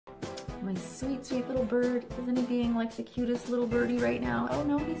my sweet, sweet little bird. Isn't he being like the cutest little birdie right now? Oh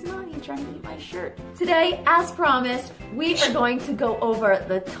no, he's not. He's trying to eat my shirt. Today, as promised, we are going to go over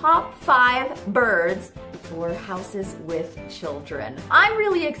the top 5 birds for houses with children. I'm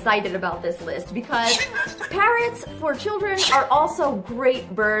really excited about this list because parrots for children are also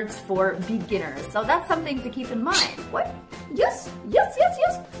great birds for beginners. So that's something to keep in mind. What? Yes, yes, yes,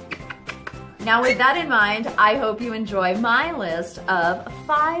 yes. Now with that in mind, I hope you enjoy my list of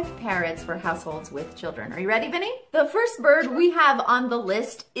 5 parrots for households with children. Are you ready, Vinny? The first bird we have on the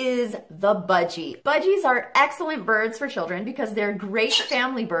list is the budgie. Budgies are excellent birds for children because they're great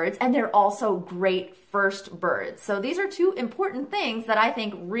family birds and they're also great first birds. So these are 2 important things that I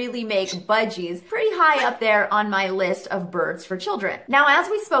think really make budgies pretty high up there on my list of birds for children. Now, as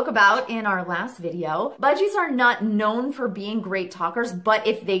we spoke about in our last video, budgies are not known for being great talkers, but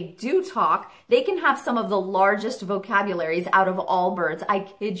if they do talk, they can have some of the largest vocabularies out of all birds. I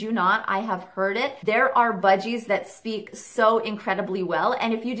kid you not, I have heard it. There are budgies that speak so incredibly well,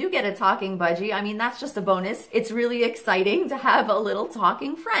 and if you do get a talking budgie, I mean, that's just a bonus. It's really exciting to have a little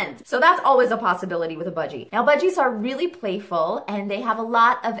talking friend. So that's always a possibility with a budgie. Now, budgies are really playful and they have a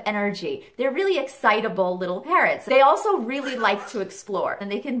lot of energy. They're really excitable little parrots. They also really like to explore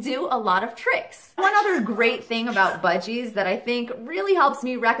and they can do a lot of tricks. One other great thing about budgies that I think really helps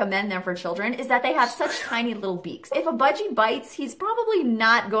me recommend them for children is that they have such tiny little beaks. If a budgie bites, he's probably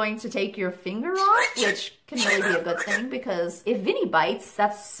not going to take your finger off, which can really be a good thing because if Vinny bites,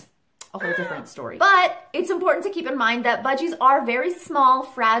 that's a whole different story. But it's important to keep in mind that budgies are very small,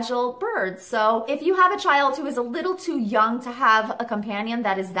 fragile birds. So if you have a child who is a little too young to have a companion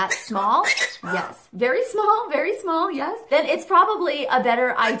that is that small, yes, very small, yes, then it's probably a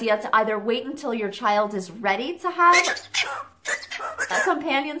better idea to either wait until your child is ready to have a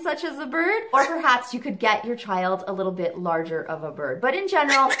companion such as a bird, or perhaps you could get your child a little bit larger of a bird. But in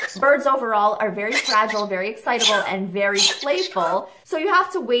general, birds overall are very fragile, very excitable, and very playful. So you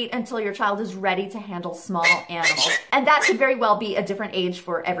have to wait until your child is ready to handle small animals. And that could very well be a different age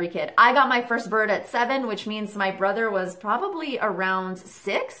for every kid. I got my first bird at 7, which means my brother was probably around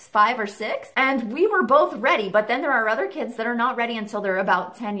 5 or 6, and we were both ready. But then there are other kids that are not ready until they're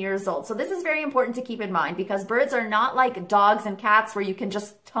about 10 years old. So this is very important to keep in mind because birds are not like dogs and cats where you can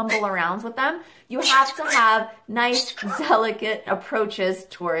just tumble around with them. You have to have nice, delicate approaches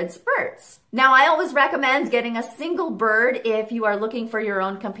towards birds. Now, I always recommend getting a single bird if you are looking for your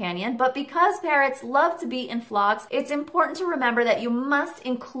own companion, but because parrots love to be in flocks, it's important to remember that you must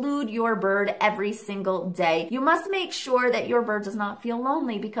include your bird every single day. You must make sure that your bird does not feel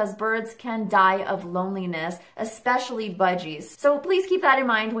lonely because birds can die of loneliness, especially budgies. So please keep that in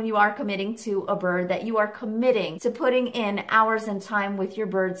mind when you are committing to a bird, that you are committing to putting in hours and time with your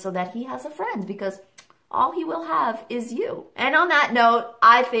bird so that he has a friend, because all he will have is you. And on that note,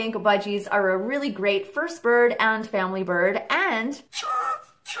 I think budgies are a really great first bird and family bird, and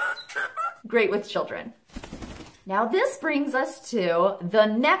great with children. Now this brings us to the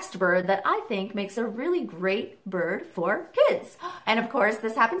next bird that I think makes a really great bird for kids. And of course,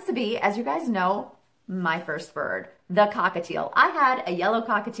 this happens to be, as you guys know, my first bird, the cockatiel. I had a yellow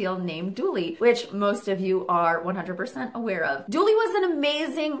cockatiel named Dooley, which most of you are 100% aware of. Dooley was an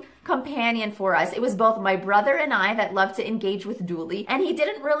amazing companion for us. It was both my brother and I that loved to engage with Dooley, and he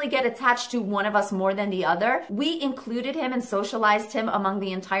didn't really get attached to one of us more than the other. We included him and socialized him among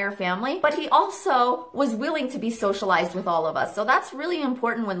the entire family, but he also was willing to be socialized with all of us. So that's really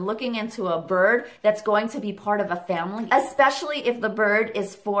important when looking into a bird that's going to be part of a family, especially if the bird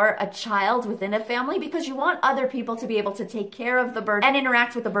is for a child within a family, because you want other people to be able to take care of the bird and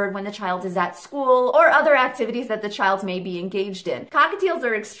interact with the bird when the child is at school or other activities that the child may be engaged in. Cockatiels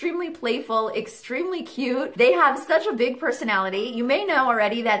are extremely playful, extremely cute. They have such a big personality. You may know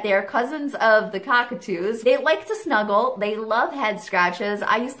already that they're cousins of the cockatoos. They like to snuggle. They love head scratches.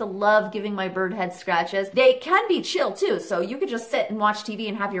 I used to love giving my bird head scratches. They can be chill too, so you could just sit and watch TV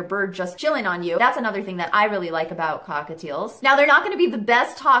and have your bird just chilling on you. That's another thing that I really like about cockatiels. Now, they're not going to be the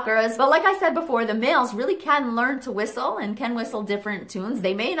best talkers, but like I said before, the males really can learn to whistle and can whistle different tunes.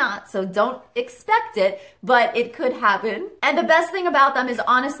 They may not, so don't expect it, but it could happen. And the best thing about them is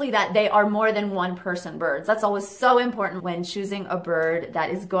honestly that they are more than one person birds. That's always so important when choosing a bird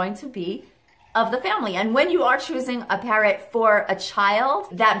that is going to be of the family. And when you are choosing a parrot for a child,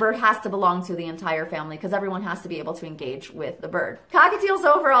 that bird has to belong to the entire family because everyone has to be able to engage with the bird. Cockatiels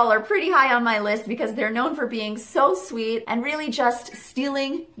overall are pretty high on my list because they're known for being so sweet and really just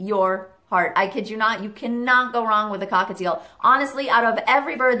stealing your heart. I kid you not, you cannot go wrong with a cockatiel. Honestly, out of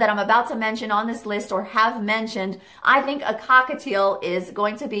every bird that I'm about to mention on this list or have mentioned, I think a cockatiel is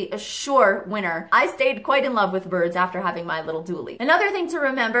going to be a sure winner. I stayed quite in love with birds after having my little dually. Another thing to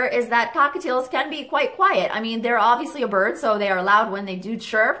remember is that cockatiels can be quite quiet. I mean, they're obviously a bird, so they are loud when they do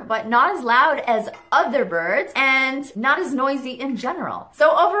chirp, but not as loud as other birds and not as noisy in general.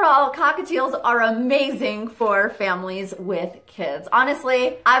 So overall, cockatiels are amazing for families with kids.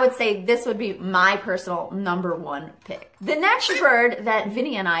 Honestly, I would say this would be my personal #1 pick. The next bird that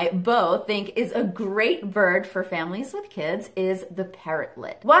Vinny and I both think is a great bird for families with kids is the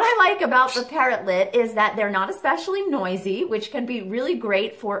parrotlet. What I like about the parrotlet is that they're not especially noisy, which can be really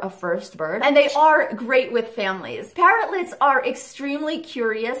great for a first bird, and they are great with families. Parrotlets are extremely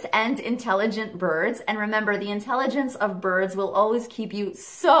curious and intelligent birds, and remember, the intelligence of birds will always keep you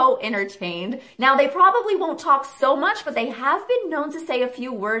so entertained. Now, they probably won't talk so much, but they have been known to say a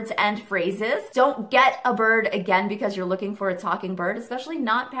few words and phrases. Don't get a bird again because you're looking for a talking bird, especially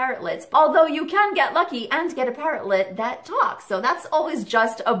not parrotlets. Although you can get lucky and get a parrotlet that talks. So that's always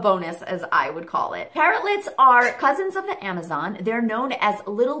just a bonus, as I would call it. Parrotlets are cousins of the Amazon. They're known as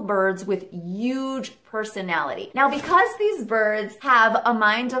little birds with huge personality. Now, because these birds have a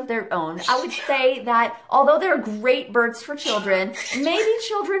mind of their own, I would say that although they're great birds for children, maybe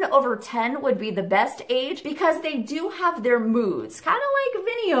children over 10 would be the best age because they do have their moods, kind of like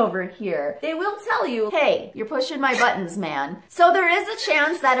Vinny over here. They will tell you, hey, you're pushing my buttons, man. So there is a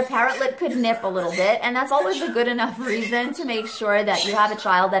chance that a parrotlet could nip a little bit, and that's always a good enough reason to make sure that you have a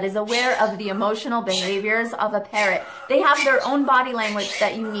child that is aware of the emotional behaviors of a parrot. They have their own body language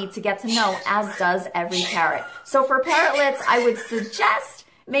that you need to get to know, as does every parrot. So for parrotlets, I would suggest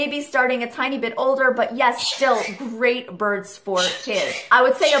maybe starting a tiny bit older, but yes, still great birds for kids. I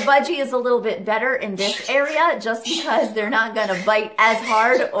would say a budgie is a little bit better in this area just because they're not gonna bite as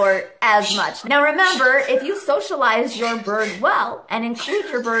hard or as much. Now remember, if you socialize your bird well and include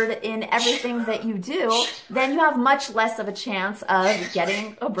your bird in everything that you do, then you have much less of a chance of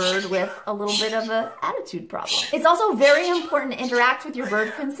getting a bird with a little bit of an attitude problem. It's also very important to interact with your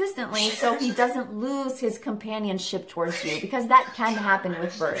bird consistently so he doesn't lose his companionship towards you, because that can happen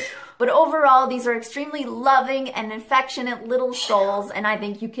with birds. But overall, these are extremely loving and affectionate little souls, and I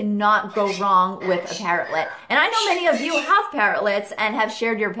think you cannot go wrong with a parrotlet. And I know many of you have parrotlets and have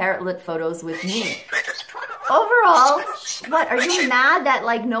shared your parrotlet photos with me. Overall, what, are you mad that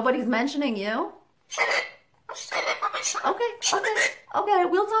like nobody's mentioning you? Okay,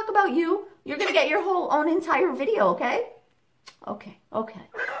 we'll talk about you. You're gonna get your whole own entire video, okay? Okay.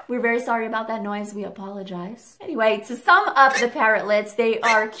 We're very sorry about that noise. We apologize. Anyway, to sum up the parrotlets, they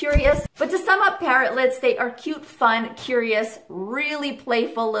are curious. But to sum up parrotlets, they are cute, fun, curious, really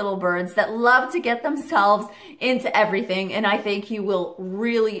playful little birds that love to get themselves into everything. And I think you will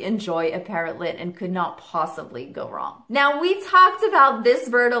really enjoy a parrotlet and could not possibly go wrong. Now, we talked about this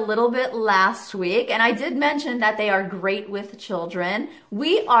bird a little bit last week, and I did mention that they are great with children.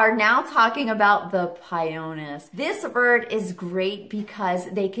 We are now talking about the Parrots. This bird is great because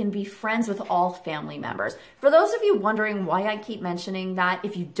they can be friends with all family members. For those of you wondering why I keep mentioning that,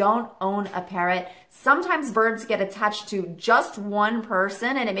 if you don't own a parrot, sometimes birds get attached to just one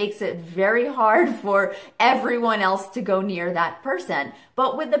person and it makes it very hard for everyone else to go near that person.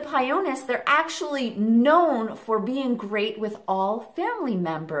 But with the Parrots, they're actually known for being great with all family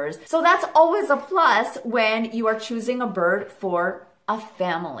members. So that's always a plus when you are choosing a bird for a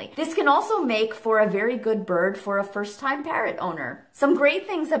family. This can also make for a very good bird for a first-time parrot owner. Some great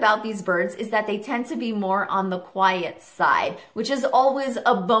things about these birds is that they tend to be more on the quiet side, which is always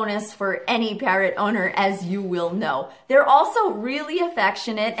a bonus for any parrot owner, as you will know. They're also really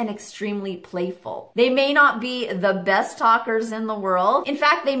affectionate and extremely playful. They may not be the best talkers in the world. In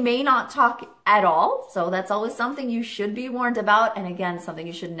fact, they may not talk at all, so that's always something you should be warned about, and again, something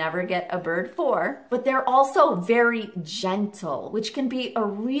you should never get a bird for. But they're also very gentle, which can be a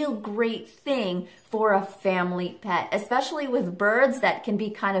real great thing for a family pet, especially with birds that can be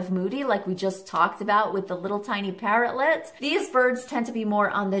kind of moody, like we just talked about with the little tiny parrotlets. These birds tend to be more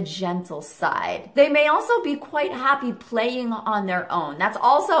on the gentle side. They may also be quite happy playing on their own. That's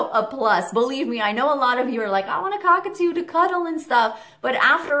also a plus. Believe me, I know a lot of you are like, I want a cockatoo to cuddle and stuff, but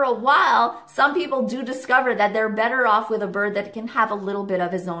after a while, some people do discover that they're better off with a bird that can have a little bit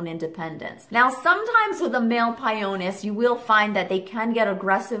of his own independence. Now, sometimes with a male Parrot, you will find that they can get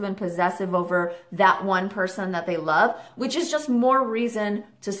aggressive and possessive over that one person that they love, which is just more reason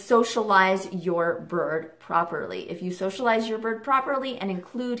to socialize your bird properly. If you socialize your bird properly and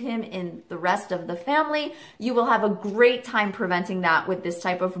include him in the rest of the family, you will have a great time preventing that with this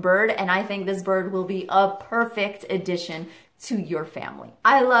type of bird, and I think this bird will be a perfect addition to your family.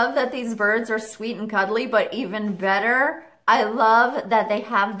 I love that these birds are sweet and cuddly, but even better, I love that they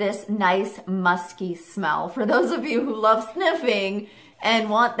have this nice musky smell. For those of you who love sniffing and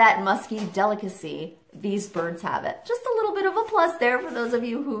want that musky delicacy, these birds have it. Just a little bit of a plus there for those of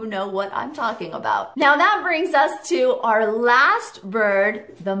you who know what I'm talking about. Now that brings us to our last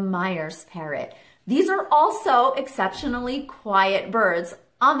bird, the Myers parrot. These are also exceptionally quiet birds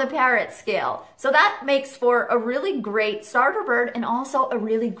on the parrot scale. So that makes for a really great starter bird and also a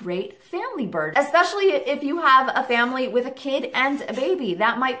really great family bird, especially if you have a family with a kid and a baby.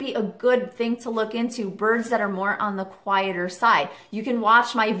 That might be a good thing to look into, birds that are more on the quieter side. You can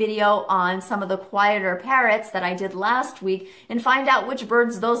watch my video on some of the quieter parrots that I did last week and find out which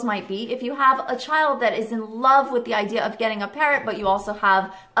birds those might be. If you have a child that is in love with the idea of getting a parrot, but you also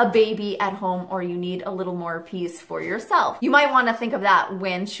have a baby at home or you need a little more peace for yourself, you might want to think of that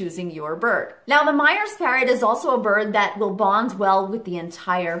when choosing your bird. Now, the Myers parrot is also a bird that will bond well with the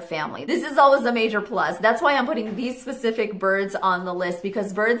entire family. This is always a major plus. That's why I'm putting these specific birds on the list,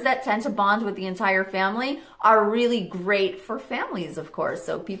 because birds that tend to bond with the entire family are really great for families, of course.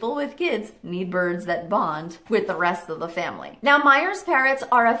 So people with kids need birds that bond with the rest of the family. Now, Myers parrots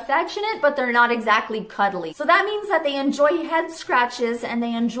are affectionate, but they're not exactly cuddly. So that means that they enjoy head scratches and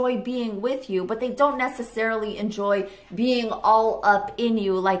they enjoy being with you, but they don't necessarily enjoy being all up in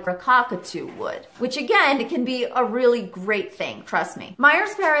you like a cockatoo would, which again, can be a really great thing, trust me.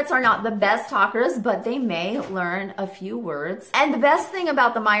 Myers parrots are not the best talkers, but they may learn a few words. And the best thing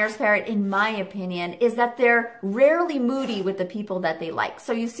about the Myers parrot, in my opinion, is that they're rarely moody with the people that they like.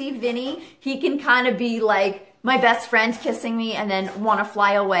 So you see Vinny, he can kind of be like my best friend kissing me and then want to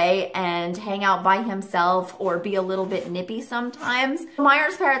fly away and hang out by himself or be a little bit nippy sometimes.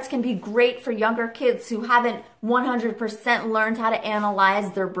 Myers parrots can be great for younger kids who haven't 100% learned how to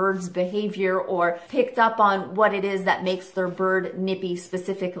analyze their bird's behavior or picked up on what it is that makes their bird nippy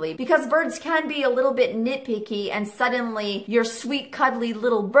specifically. Because birds can be a little bit nitpicky, and suddenly your sweet cuddly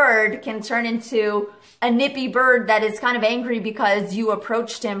little bird can turn into a nippy bird that is kind of angry because you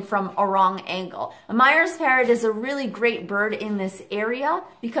approached him from a wrong angle. A Myers parrot is a really great bird in this area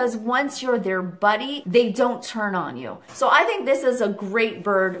because once you're their buddy, they don't turn on you. So I think this is a great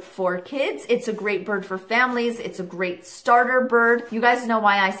bird for kids. It's a great bird for families. It's a great starter bird. You guys know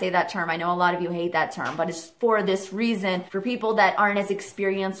why I say that term. I know a lot of you hate that term, but it's for this reason. For people that aren't as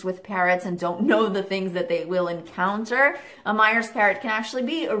experienced with parrots and don't know the things that they will encounter, a Myers parrot can actually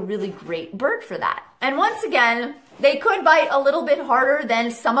be a really great bird for that. And once again, they could bite a little bit harder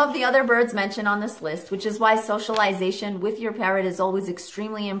than some of the other birds mentioned on this list, which is why socialization with your parrot is always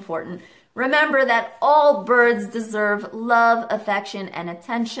extremely important. Remember that all birds deserve love, affection, and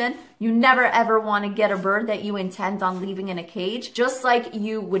attention. You never ever want to get a bird that you intend on leaving in a cage, just like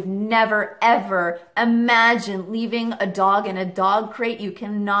you would never ever imagine leaving a dog in a dog crate. You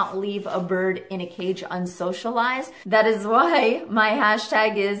cannot leave a bird in a cage unsocialized. That is why my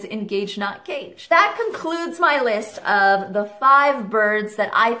hashtag is engage not cage. That concludes my list of the 5 birds that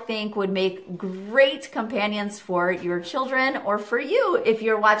I think would make great companions for your children or for you if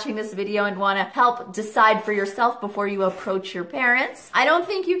you're watching this video and want to help decide for yourself before you approach your parents. I don't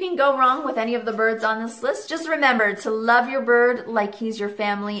think you can go wrong with any of the birds on this list. Just remember to love your bird like he's your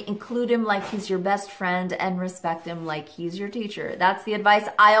family, include him like he's your best friend, and respect him like he's your teacher. That's the advice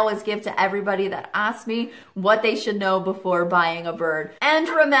I always give to everybody that asks me what they should know before buying a bird. And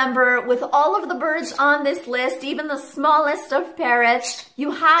remember, with all of the birds on this list, even the smallest of parrots,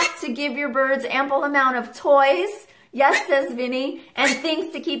 you have to give your birds ample amount of toys. Yes, says Vinny, and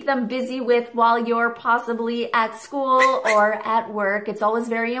things to keep them busy with while you're possibly at school or at work. It's always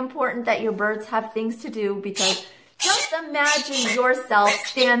very important that your birds have things to do, because just imagine yourself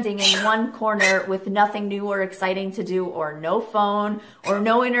standing in one corner with nothing new or exciting to do, or no phone, or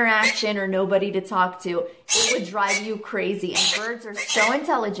no interaction, or nobody to talk to. It would drive you crazy. And birds are so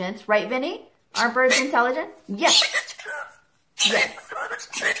intelligent, right, Vinny? Aren't birds intelligent? Yes. Yes.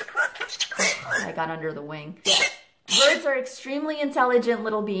 I got under the wing. Yes. Birds are extremely intelligent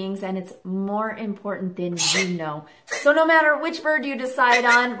little beings, and it's more important than you know. So no matter which bird you decide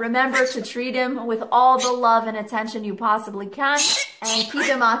on, remember to treat him with all the love and attention you possibly can, and keep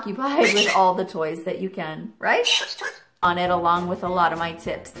him occupied with all the toys that you can, right? On it, along with a lot of my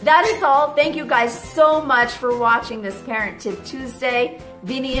tips. That is all. Thank you guys so much for watching this Parent Tip Tuesday.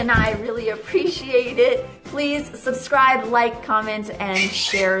 Vinny and I really appreciate it. Please subscribe, like, comment, and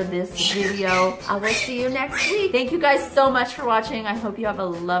share this video. I will see you next week. Thank you guys so much for watching. I hope you have a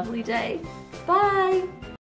lovely day. Bye.